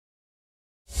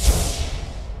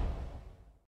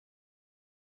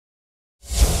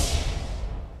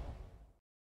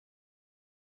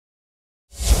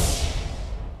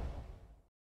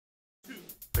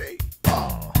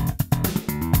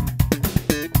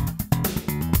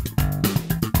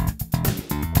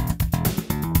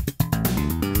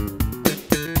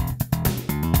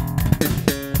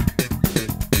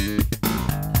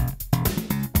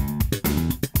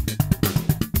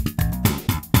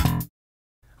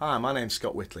Hi, my name's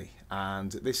Scott Whitley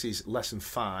and this is lesson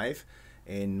 5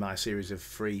 in my series of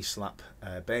free slap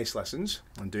bass lessons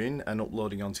I'm doing and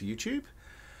uploading onto YouTube.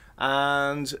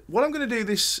 And what I'm going to do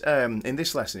in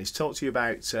this lesson is talk to you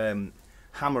about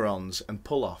hammer-ons and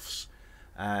pull-offs,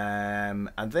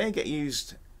 and they get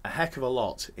used a heck of a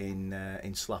lot in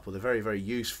slap. They're very, very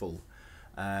useful.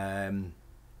 Now,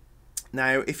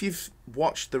 if you've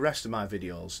watched the rest of my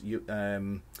videos,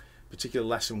 particularly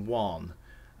lesson 1,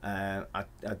 I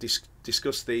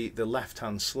discussed the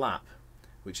left-hand slap,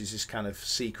 which is this kind of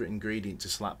secret ingredient to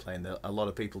slap playing that a lot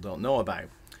of people don't know about.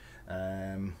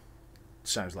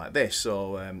 Sounds like this.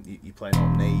 So you play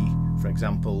on knee, for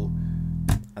example,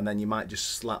 and then you might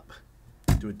just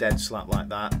do a dead slap like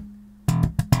that.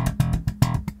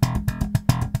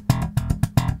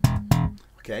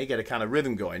 Okay, you get a kind of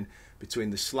rhythm going between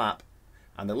the slap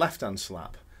and the left-hand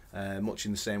slap, much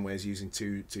in the same way as using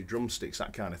two drumsticks,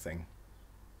 that kind of thing.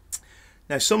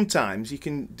 Now, sometimes you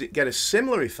can get a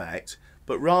similar effect,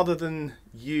 but rather than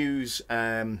use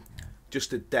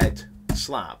just a dead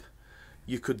slap,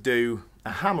 you could do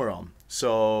a hammer-on.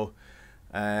 So,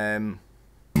 like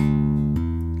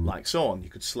so on, you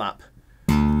could slap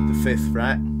the 5th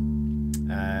fret.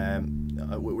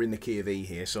 We're in the key of E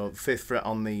here, so 5th fret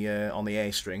on the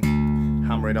A string,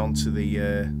 hammer it onto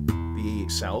the E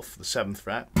itself, the 7th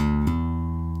fret.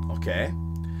 Okay.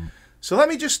 So let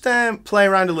me just play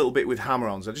around a little bit with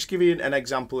hammer-ons. I'll just give you an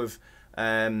example of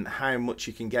how much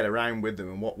you can get around with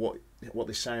them and what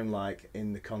they sound like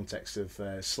in the context of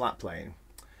slap playing.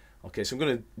 Okay, so I'm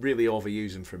going to really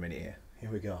overuse them for a minute here. Here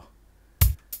we go.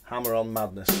 Hammer-on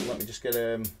madness. Let me just get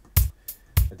a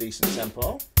decent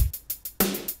tempo.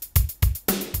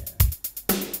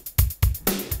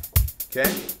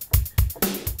 Yeah.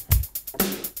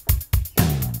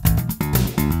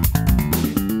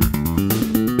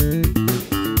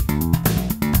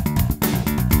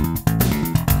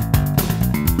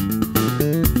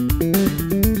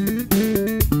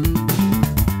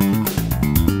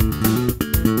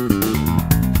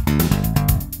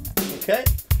 Okay.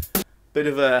 Bit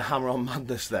of a hammer-on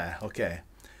madness there, okay.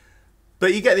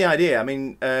 But you get the idea. I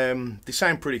mean, they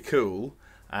sound pretty cool,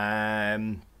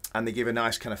 and they give a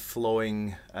nice kind of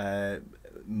flowing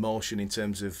motion in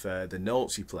terms of the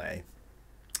notes you play,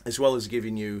 as well as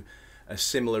giving you a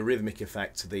similar rhythmic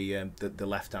effect to the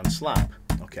left-hand slap,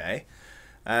 okay.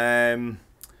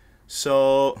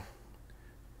 So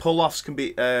pull-offs can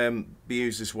be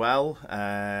used as well.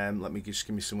 Let me just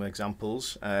give me some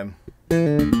examples.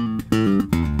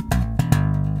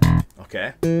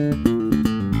 Okay,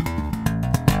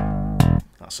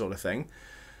 that sort of thing.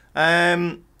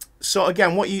 So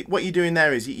again, what you're doing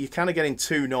there is you're kind of getting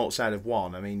 2 notes out of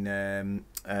one. I mean,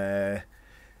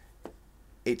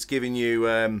 it's giving you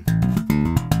again,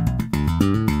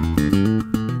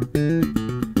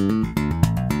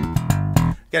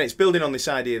 it's building on this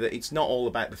idea that it's not all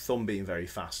about the thumb being very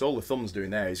fast. All the thumb's doing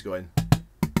there is going.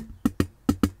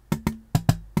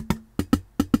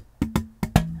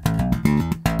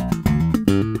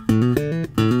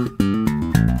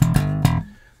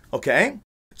 Okay,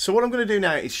 so what I'm going to do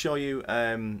now is show you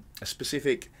a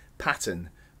specific pattern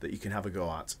that you can have a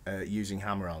go at using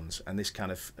hammer-ons and this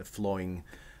kind of flowing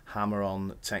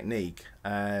hammer-on technique.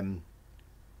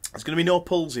 There's going to be no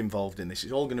pulls involved in this.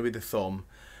 It's all going to be the thumb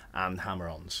and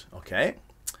hammer-ons. Okay,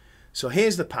 so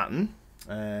here's the pattern.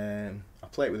 I'll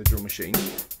play it with a drum machine.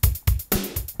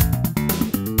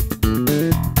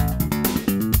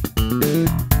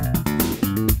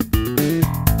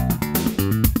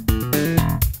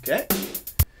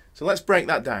 So let's break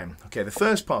that down. Okay, the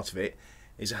first part of it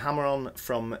is a hammer-on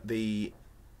from the,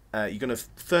 you're going to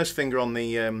first finger on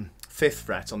the 5th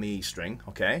fret on the E string,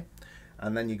 okay,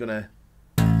 and then you're going to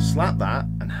slap that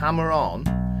and hammer on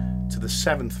to the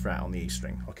 7th fret on the E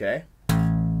string, okay,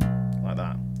 like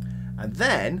that. And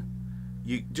then,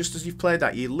 just as you've played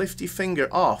that, you lift your finger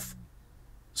off,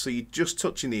 so you're just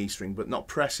touching the E string but not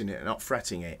pressing it, not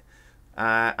fretting it,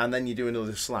 and then you do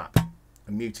another slap,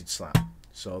 a muted slap.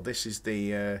 So this is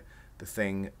the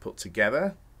thing put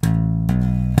together.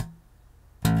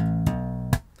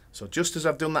 So just as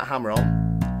I've done that hammer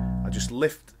on, I just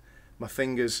lift my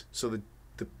fingers so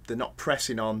they're not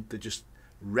pressing on, they're just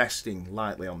resting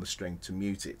lightly on the string to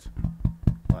mute it,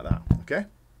 like that. Okay.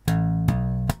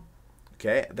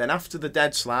 Okay. Then after the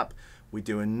dead slap, we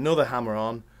do another hammer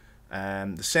on,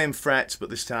 the same frets,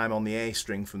 but this time on the A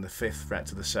string from the 5th fret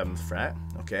to the 7th fret.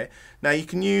 Okay. Now you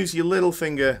can use your little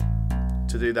finger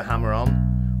to do the hammer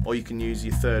on, or you can use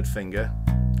your 3rd finger.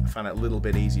 I find it a little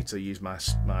bit easier to use my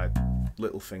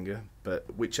little finger, but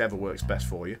whichever works best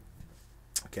for you.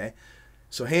 Okay,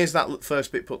 so here's that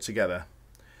first bit put together.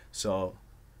 So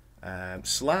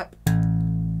slap,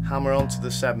 hammer on to the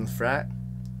 7th fret,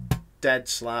 dead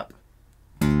slap,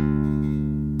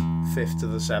 5th to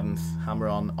the 7th, hammer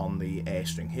on the A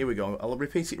string. Here we go. I'll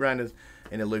repeat it round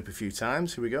in a loop a few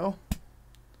times. Here we go.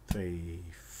 3,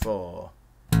 4.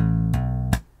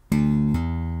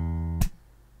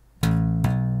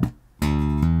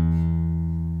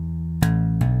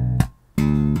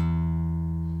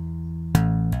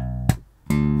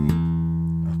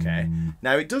 Okay.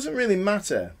 Now it doesn't really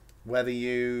matter whether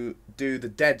you do the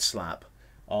dead slap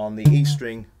on the E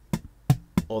string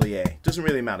or the A. It doesn't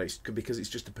really matter, because it's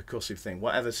just a percussive thing.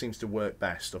 Whatever seems to work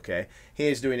best, okay?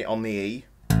 Here's doing it on the E,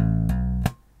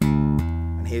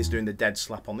 and here's doing the dead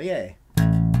slap on the A.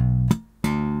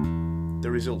 The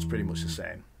result's pretty much the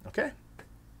same, okay?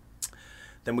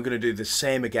 Then we're going to do the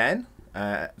same again.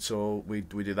 So we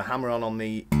do the hammer on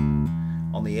the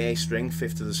A string,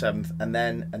 5th to the 7th, and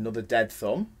then another dead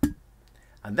thumb.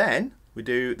 And then we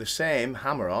do the same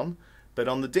hammer on, but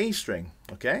on the D string,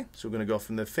 okay? So we're going to go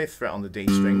from the 5th fret on the D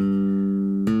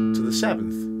string to the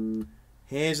 7th.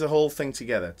 Here's the whole thing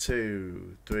together.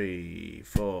 2, 3,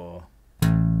 4.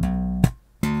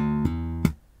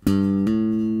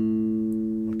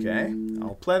 Okay,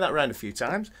 I'll play that round a few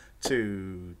times.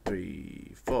 2,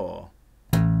 3, 4.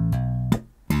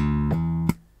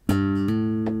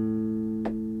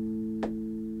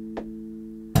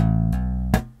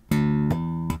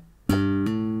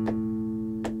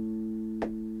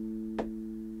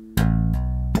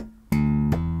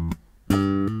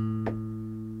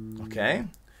 Okay,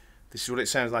 this is what it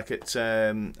sounds like at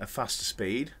a faster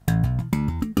speed.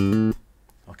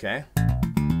 Okay,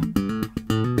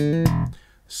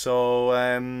 so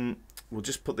we'll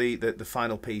just put the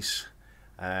final piece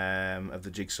of the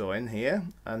jigsaw in here,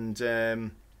 and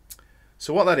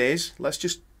so what that is, let's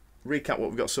just recap what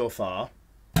we've got so far.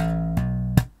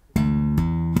 And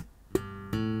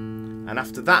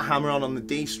after that hammer on the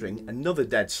D string, another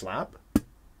dead slap.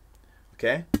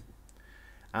 Okay.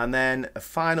 And then a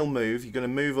final move, you're going to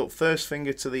move up first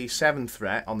finger to the 7th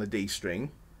fret on the D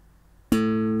string,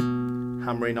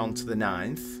 hammering onto the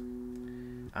 9th,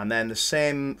 and then the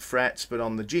same frets but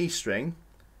on the G string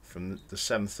from the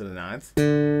 7th to the 9th.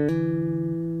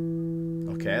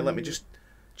 Okay, let me just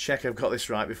check I've got this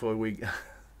right before we...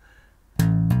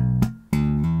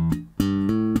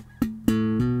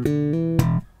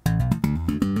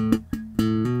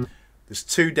 There's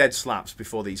 2 dead slaps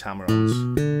before these hammer-ons.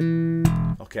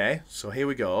 Okay, so here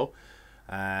we go.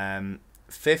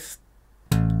 5th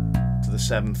to the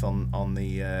 7th on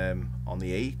the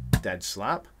E, dead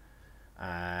slap.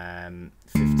 5th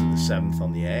to the 7th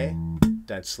on the A,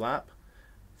 dead slap.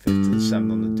 5th to the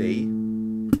 7th on the D,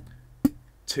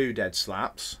 2 dead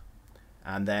slaps,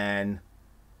 and then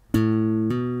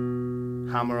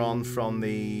hammer on from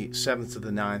the 7th to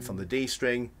the 9th on the D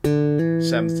string,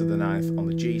 7th to the 9th on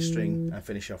the G string, and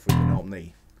finish off with an open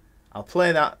E. I'll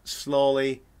play that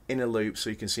slowly in a loop so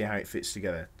you can see how it fits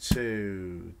together.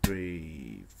 2,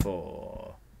 3,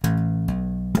 4.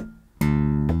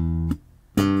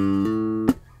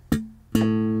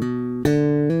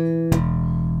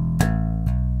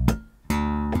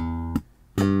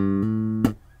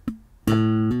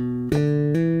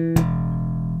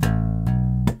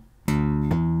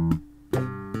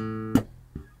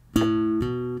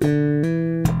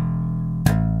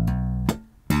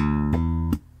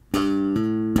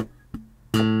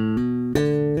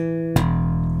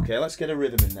 Okay, let's get a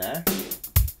rhythm in there.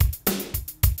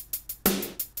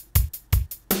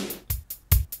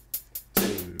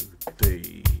 Two,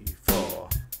 3, 4.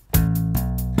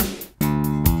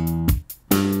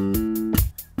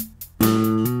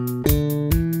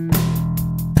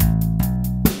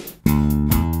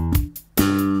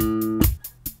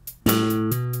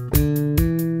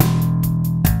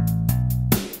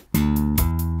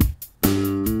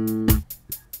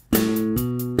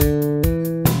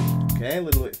 Okay, a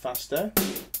little bit faster. And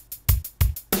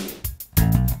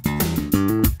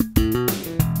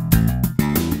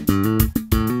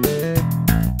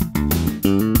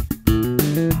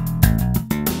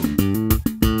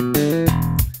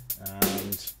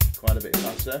quite a bit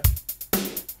faster.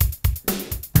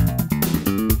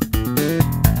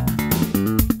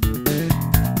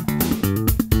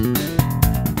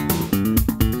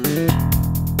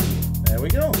 There we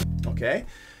go. Okay,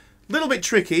 a little bit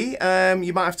tricky.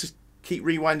 You might have to keep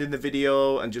rewinding the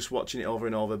video and just watching it over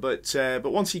and over, but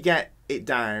once you get it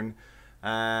down,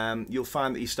 you'll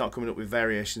find that you start coming up with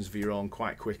variations of your own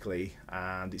quite quickly,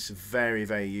 and it's a very,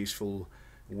 very useful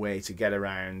way to get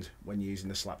around when using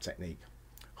the slap technique.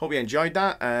 Hope you enjoyed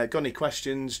that. Got any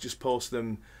questions, just post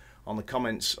them on the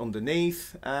comments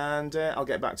underneath, and I'll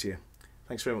get back to you.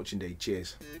 Thanks very much indeed.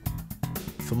 Cheers.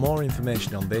 For more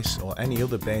information on this or any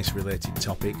other bass related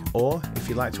topic, or if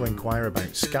you'd like to inquire about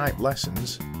Skype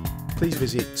lessons, please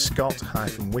visit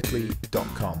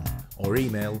scott-whitley.com or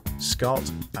email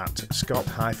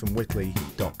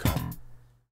scott@scott-whitley.com.